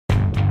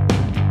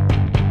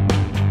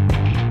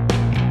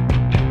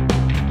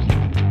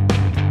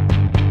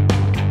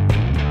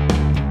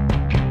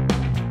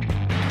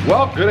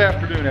Well, good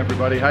afternoon,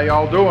 everybody. How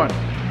y'all doing?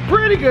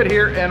 Pretty good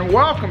here, and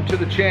welcome to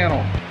the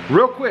channel.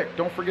 Real quick,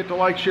 don't forget to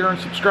like, share, and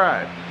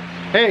subscribe.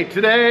 Hey,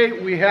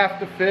 today we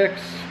have to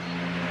fix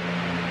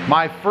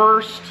my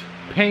first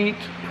paint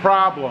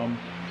problem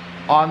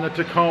on the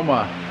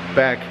Tacoma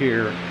back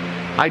here.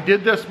 I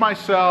did this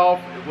myself.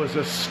 It was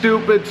a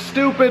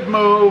stupid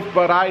move,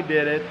 but I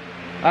did it.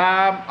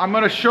 I'm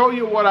going to show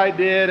you what I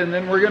did, and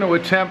then we're going to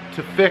attempt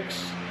to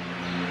fix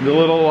the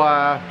little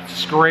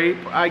scrape,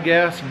 I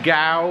guess,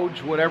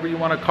 gouge, whatever you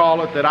want to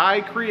call it, that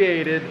I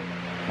created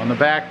on the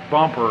back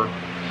bumper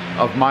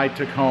of my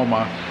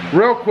Tacoma.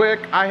 Real quick,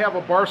 I have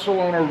a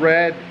Barcelona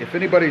red. If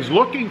anybody's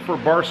looking for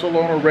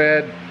Barcelona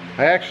red,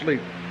 I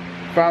actually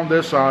found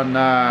this on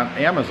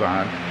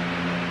Amazon,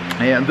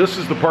 and this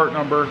is the part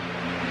number.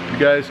 You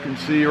guys can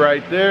see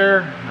right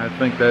there. I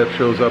think that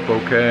shows up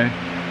okay.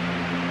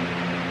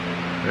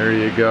 There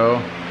you go.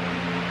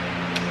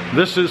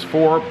 This is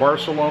for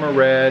Barcelona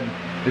red.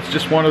 It's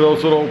just one of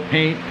those little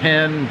paint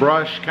pen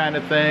brush kind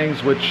of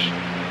things, which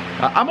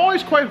I'm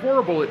always quite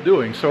horrible at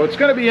doing. So it's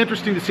going to be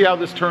interesting to see how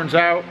this turns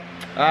out.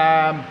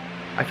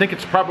 I think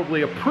it's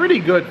probably a pretty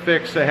good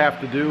fix to have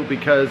to do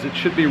because it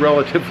should be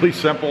relatively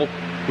simple,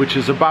 which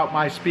is about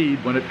my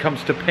speed when it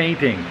comes to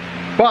painting.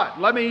 But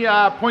let me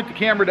point the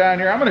camera down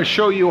here. I'm going to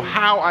show you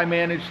how I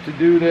managed to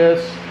do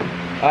this.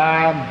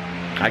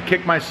 I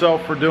kicked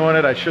myself for doing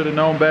it. I should have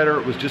known better.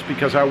 It was just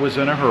because I was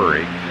in a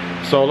hurry.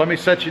 So let me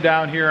set you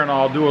down here and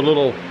I'll do a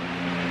little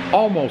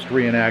almost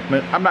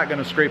reenactment. I'm not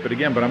going to scrape it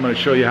again, but I'm going to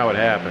show you how it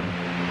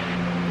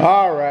happened.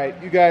 All right,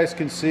 you guys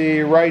can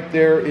see right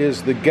there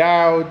is the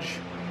gouge.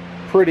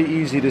 Pretty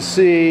easy to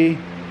see.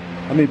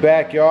 Let me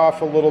back you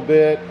off a little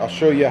bit. I'll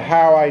show you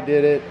how I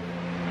did it.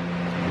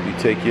 Maybe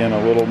take you in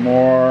a little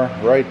more.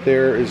 Right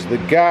there is the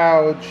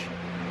gouge.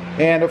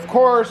 And of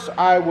course,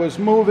 I was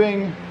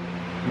moving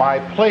my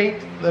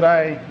plate that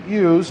I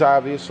use,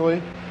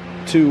 obviously,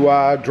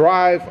 to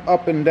drive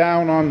up and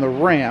down on the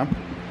ramp,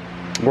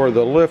 or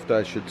the lift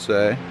I should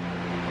say.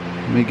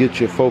 Let me get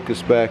you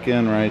focused back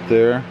in right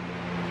there.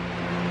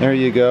 There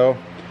you go.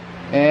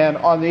 And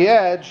on the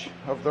edge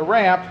of the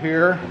ramp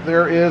here,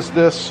 there is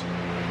this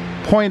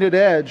pointed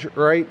edge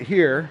right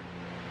here.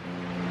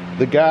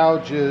 The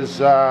gouge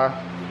is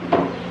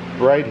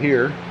right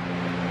here,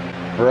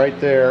 right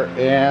there,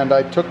 and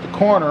I took the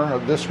corner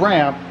of this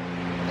ramp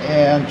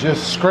and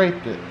just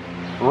scraped it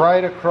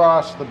right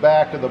across the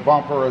back of the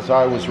bumper as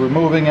I was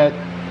removing it,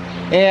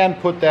 and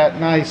put that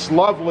nice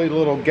lovely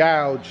little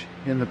gouge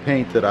in the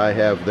paint that I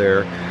have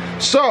there.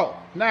 So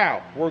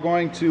now we're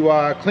going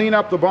to clean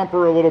up the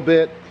bumper a little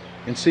bit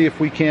and see if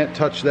we can't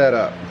touch that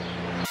up.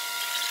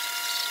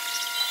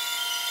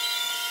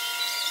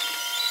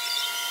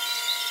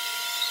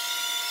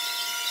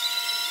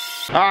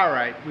 All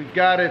right, we've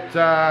got it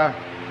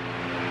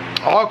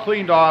all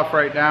cleaned off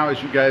right now,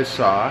 as you guys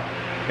saw.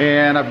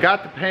 And I've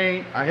got the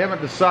paint. I haven't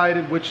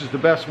decided which is the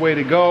best way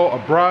to go. A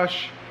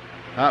brush,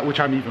 which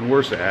I'm even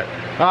worse at.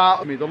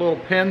 The little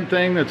pin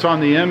thing that's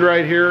on the end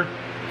right here.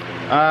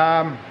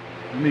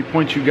 Let me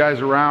point you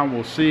guys around.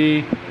 We'll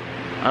see.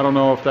 I don't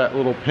know if that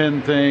little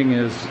pin thing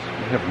is...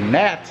 We have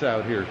gnats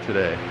out here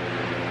today.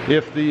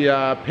 If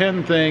the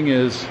pin thing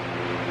is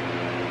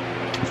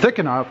thick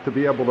enough to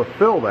be able to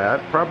fill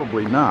that,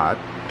 probably not.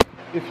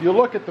 If you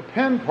look at the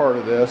pin part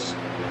of this,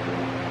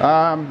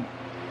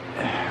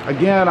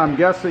 again, I'm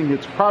guessing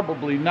it's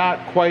probably not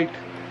quite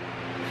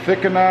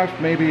thick enough.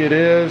 Maybe it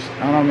is.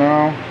 I don't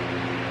know.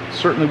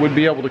 Certainly would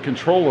be able to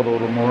control it a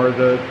little more.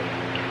 The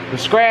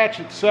scratch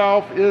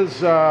itself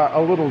is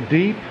a little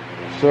deep,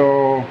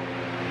 so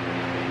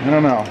I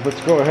don't know.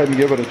 Let's go ahead and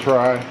give it a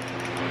try.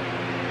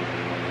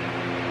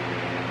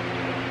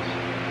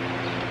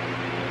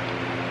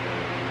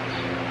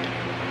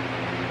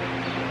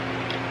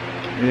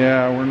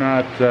 Yeah, we're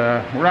not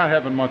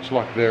having much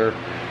luck there.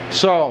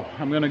 So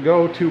I'm going to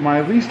go to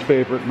my least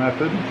favorite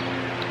method,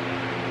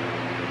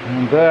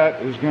 and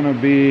that is going to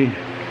be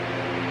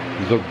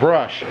the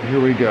brush. Here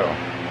we go.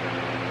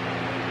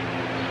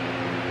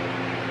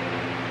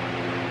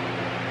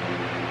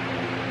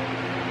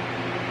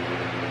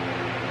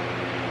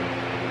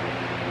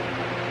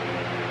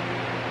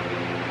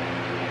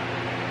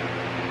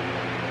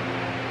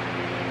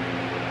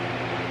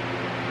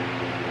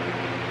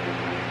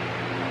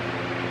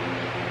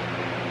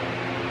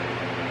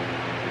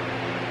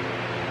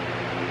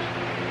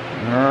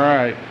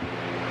 Alright.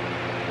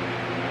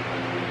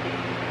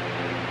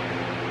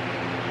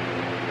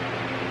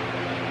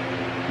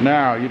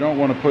 Now, you don't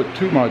want to put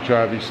too much,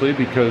 obviously,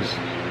 because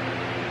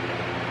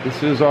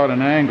this is on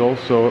an angle,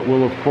 so it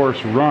will, of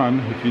course,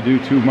 run if you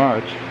do too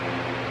much.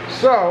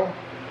 So,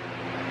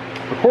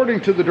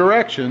 according to the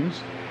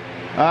directions,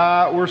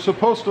 we're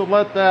supposed to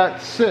let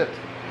that sit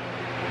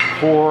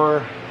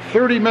for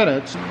 30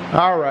 minutes.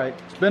 Alright,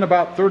 it's been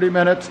about 30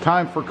 minutes.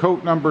 Time for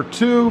coat number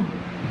 2.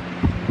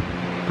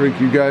 Break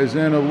you guys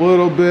in a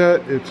little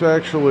bit. It's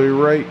actually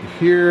right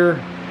here.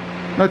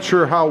 Not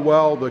sure how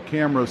well the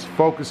camera's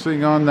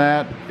focusing on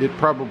that. It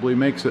probably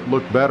makes it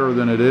look better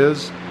than it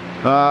is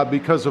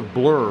because of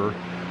blur.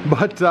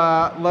 But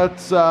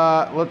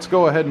let's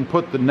go ahead and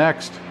put the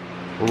next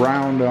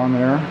round on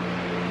there.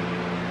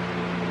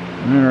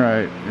 All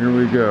right, here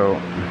we go.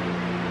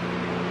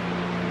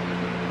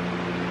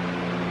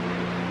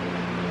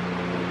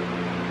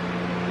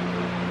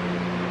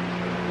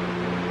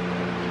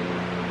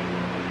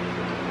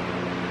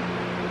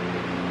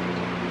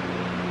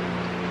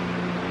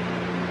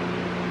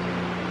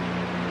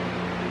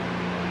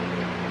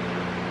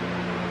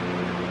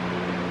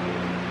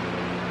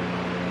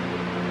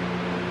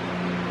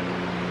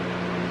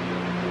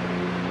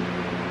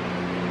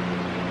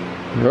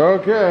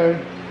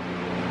 Okay,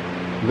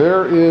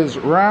 there is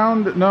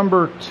round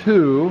number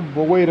 2.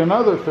 We'll wait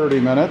another 30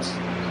 minutes.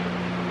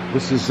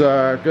 This is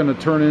going to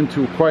turn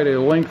into quite a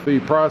lengthy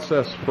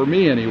process for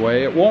me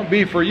anyway. It won't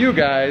be for you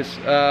guys,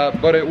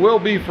 but it will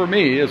be for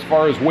me as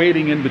far as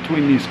waiting in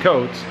between these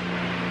coats.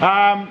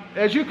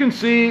 As you can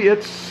see,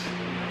 it's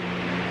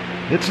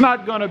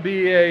not going to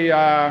be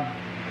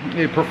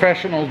a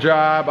professional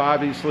job.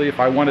 Obviously, if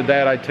I wanted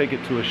that, I'd take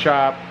it to a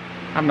shop.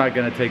 I'm not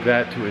going to take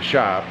that to a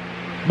shop.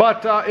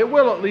 But it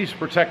will at least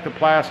protect the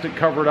plastic,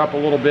 cover it up a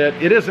little bit.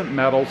 It isn't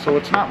metal, so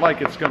it's not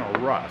like it's going to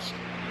rust.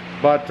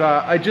 But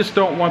I just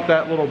don't want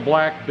that little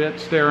black bit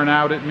staring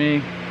out at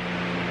me.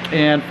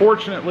 And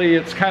fortunately,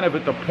 it's kind of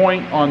at the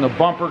point on the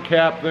bumper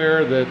cap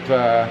there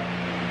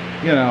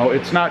that, you know,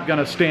 it's not going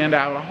to stand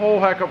out a whole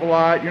heck of a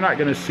lot. You're not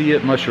going to see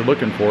it unless you're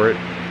looking for it.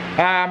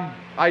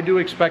 I do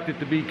expect it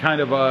to be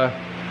kind of a,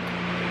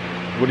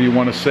 what do you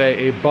want to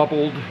say, a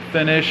bubbled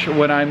finish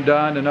when I'm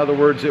done. In other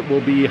words, it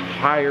will be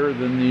higher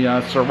than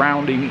the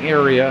surrounding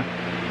area.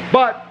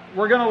 But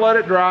we're going to let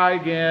it dry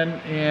again.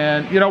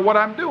 And you know what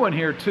I'm doing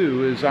here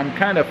too is I'm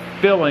kind of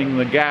filling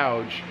the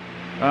gouge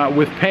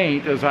with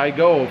paint as I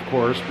go, of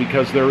course,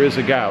 because there is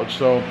a gouge.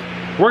 So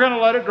we're going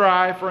to let it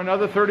dry for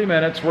another 30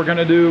 minutes. We're going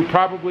to do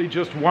probably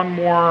just one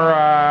more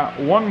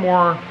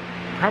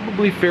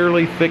probably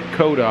fairly thick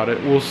coat on it.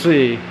 We'll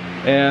see.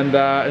 And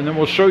then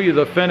we'll show you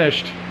the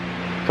finished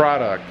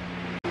product.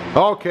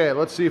 Okay,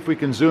 let's see if we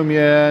can zoom you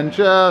in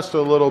just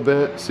a little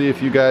bit, see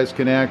if you guys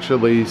can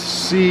actually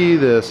see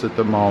this at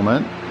the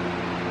moment.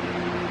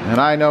 And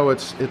I know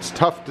it's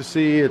tough to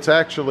see. It's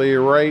actually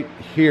right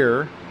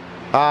here.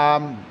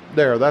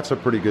 There, that's a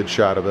pretty good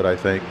shot of it, I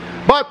think.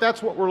 But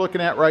that's what we're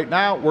looking at right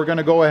now. We're going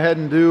to go ahead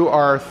and do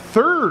our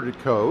third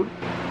coat.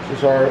 This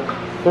is our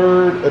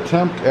third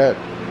attempt at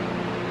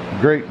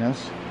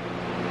greatness.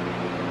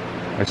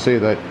 I say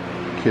that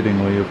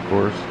kiddingly, of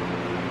course.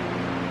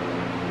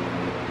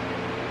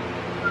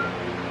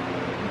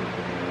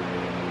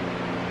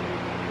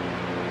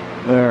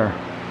 There.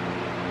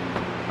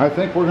 I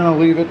think we're going to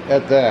leave it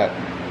at that.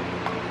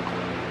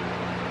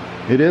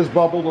 It is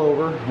bubbled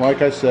over,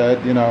 like I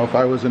said. You know, if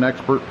I was an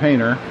expert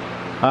painter,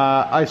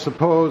 I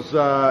suppose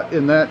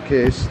in that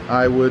case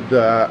I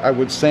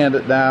would sand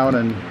it down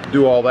and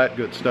do all that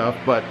good stuff.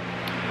 But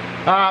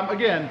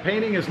again,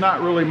 painting is not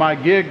really my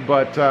gig.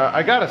 But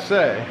I gotta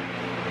say,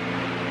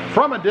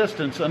 from a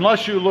distance,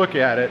 unless you look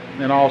at it,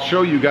 and I'll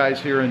show you guys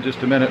here in just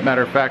a minute.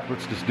 Matter of fact,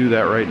 let's just do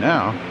that right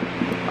now.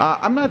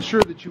 I'm not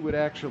sure that you would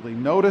actually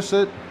notice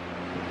it.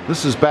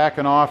 This is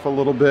backing off a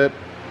little bit,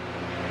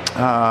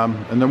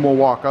 and then we'll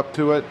walk up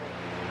to it.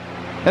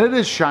 And it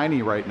is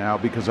shiny right now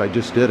because I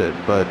just did it,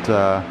 but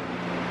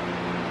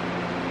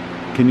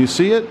can you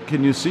see it?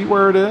 Can you see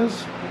where it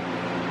is?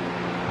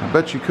 I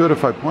bet you could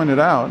if I pointed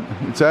out.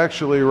 It's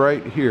actually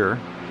right here,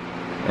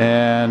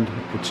 and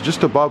it's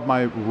just above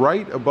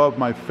right above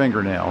my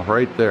fingernail,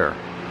 right there.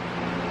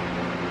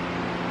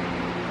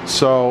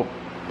 So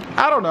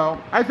I don't know.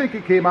 I think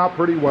it came out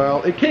pretty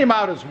well. It came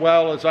out as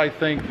well as I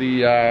think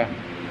the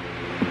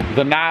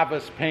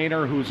novice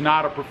painter who's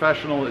not a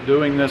professional at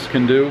doing this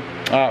can do,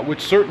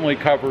 which certainly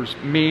covers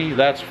me,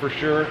 that's for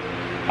sure.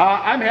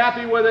 I'm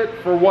happy with it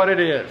for what it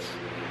is.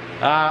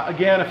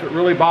 Again, if it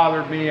really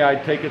bothered me,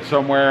 I'd take it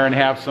somewhere and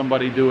have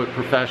somebody do it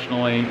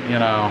professionally, you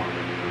know.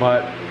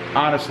 But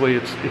honestly,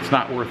 it's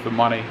not worth the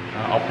money.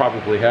 I'll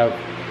probably have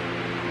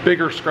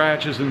bigger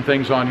scratches and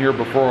things on here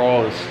before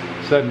all is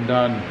said and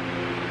done.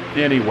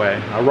 Anyway,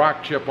 a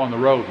rock chip on the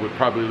road would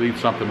probably leave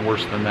something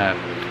worse than that.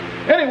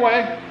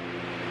 Anyway,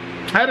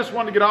 I just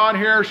wanted to get on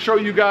here, show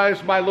you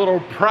guys my little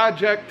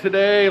project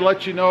today,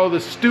 let you know the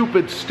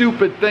stupid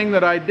thing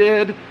that I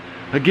did.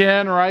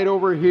 Again, right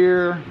over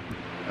here,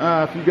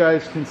 if you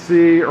guys can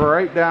see,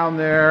 right down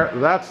there,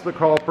 that's the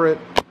culprit.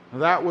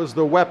 That was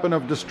the weapon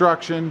of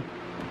destruction.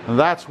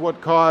 That's what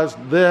caused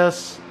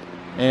this.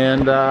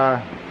 And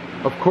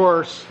of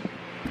course,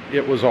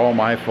 it was all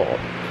my fault.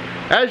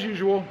 As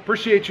usual,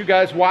 appreciate you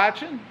guys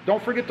watching.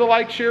 Don't forget to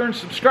like, share, and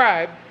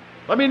subscribe.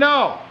 Let me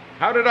know,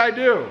 how did I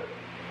do?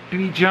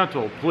 Be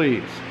gentle,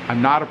 please.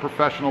 I'm not a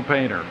professional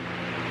painter.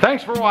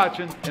 Thanks for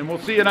watching, and we'll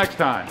see you next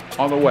time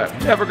on the web.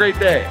 Have a great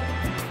day.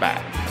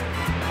 Bye.